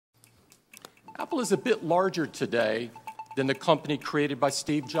Apple is a bit larger today than the company created by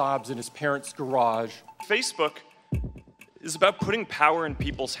Steve Jobs in his parents' garage. Facebook is about putting power in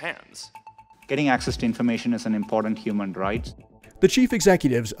people's hands. Getting access to information is an important human right. The chief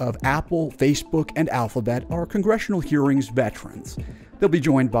executives of Apple, Facebook, and Alphabet are congressional hearings veterans. They'll be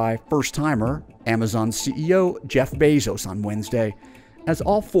joined by first-timer Amazon CEO Jeff Bezos on Wednesday, as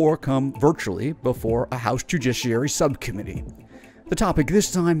all four come virtually before a House Judiciary Subcommittee. The topic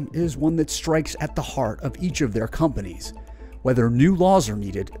this time is one that strikes at the heart of each of their companies: whether new laws are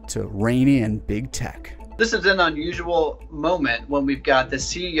needed to rein in big tech. This is an unusual moment when we've got the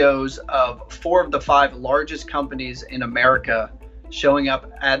CEOs of 4 of the 5 largest companies in America showing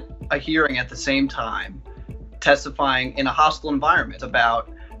up at a hearing at the same time, testifying in a hostile environment about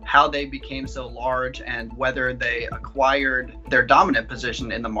how they became so large and whether they acquired their dominant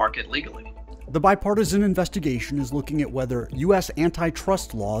position in the market legally. The bipartisan investigation is looking at whether U.S.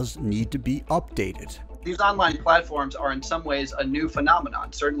 antitrust laws need to be updated. These online platforms are in some ways a new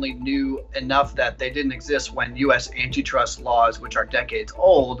phenomenon, certainly new enough that they didn't exist when U.S. antitrust laws, which are decades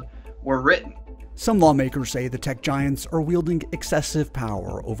old, were written. Some lawmakers say the tech giants are wielding excessive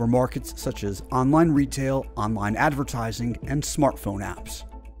power over markets such as online retail, online advertising, and smartphone apps.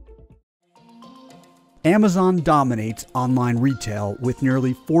 Amazon dominates online retail with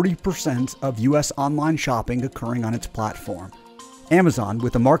nearly 40% of U.S. online shopping occurring on its platform. Amazon,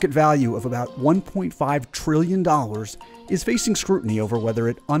 with a market value of about $1.5 trillion, is facing scrutiny over whether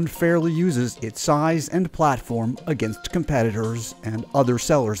it unfairly uses its size and platform against competitors and other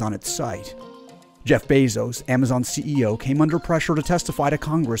sellers on its site. Jeff Bezos, Amazon CEO, came under pressure to testify to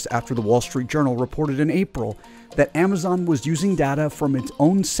Congress after the Wall Street Journal reported in April that Amazon was using data from its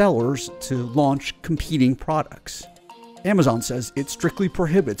own sellers to launch competing products. Amazon says it strictly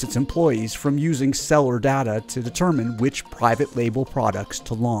prohibits its employees from using seller data to determine which private label products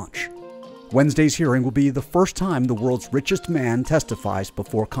to launch. Wednesday's hearing will be the first time the world's richest man testifies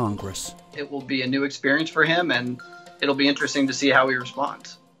before Congress. It will be a new experience for him, and it'll be interesting to see how he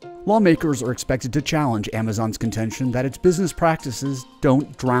responds. Lawmakers are expected to challenge Amazon's contention that its business practices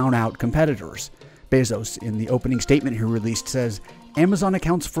don't drown out competitors. Bezos, in the opening statement he released, says Amazon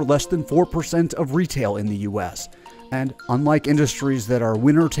accounts for less than 4% of retail in the U.S., and unlike industries that are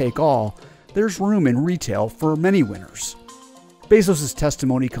winner-take-all, there's room in retail for many winners. Bezos'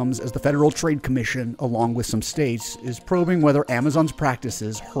 testimony comes as the Federal Trade Commission, along with some states, is probing whether Amazon's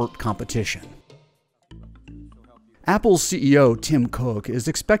practices hurt competition. Apple's CEO Tim Cook is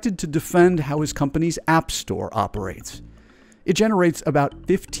expected to defend how his company's App Store operates. It generates about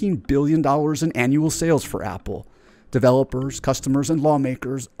 $15 billion in annual sales for Apple. Developers, customers, and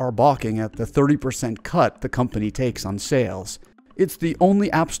lawmakers are balking at the 30% cut the company takes on sales. It's the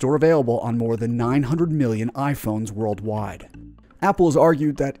only App Store available on more than 900 million iPhones worldwide. Apple has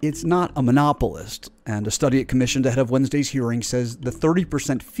argued that it's not a monopolist, and a study it commissioned ahead of Wednesday's hearing says the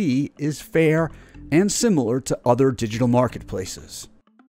 30% fee is fair and similar to other digital marketplaces.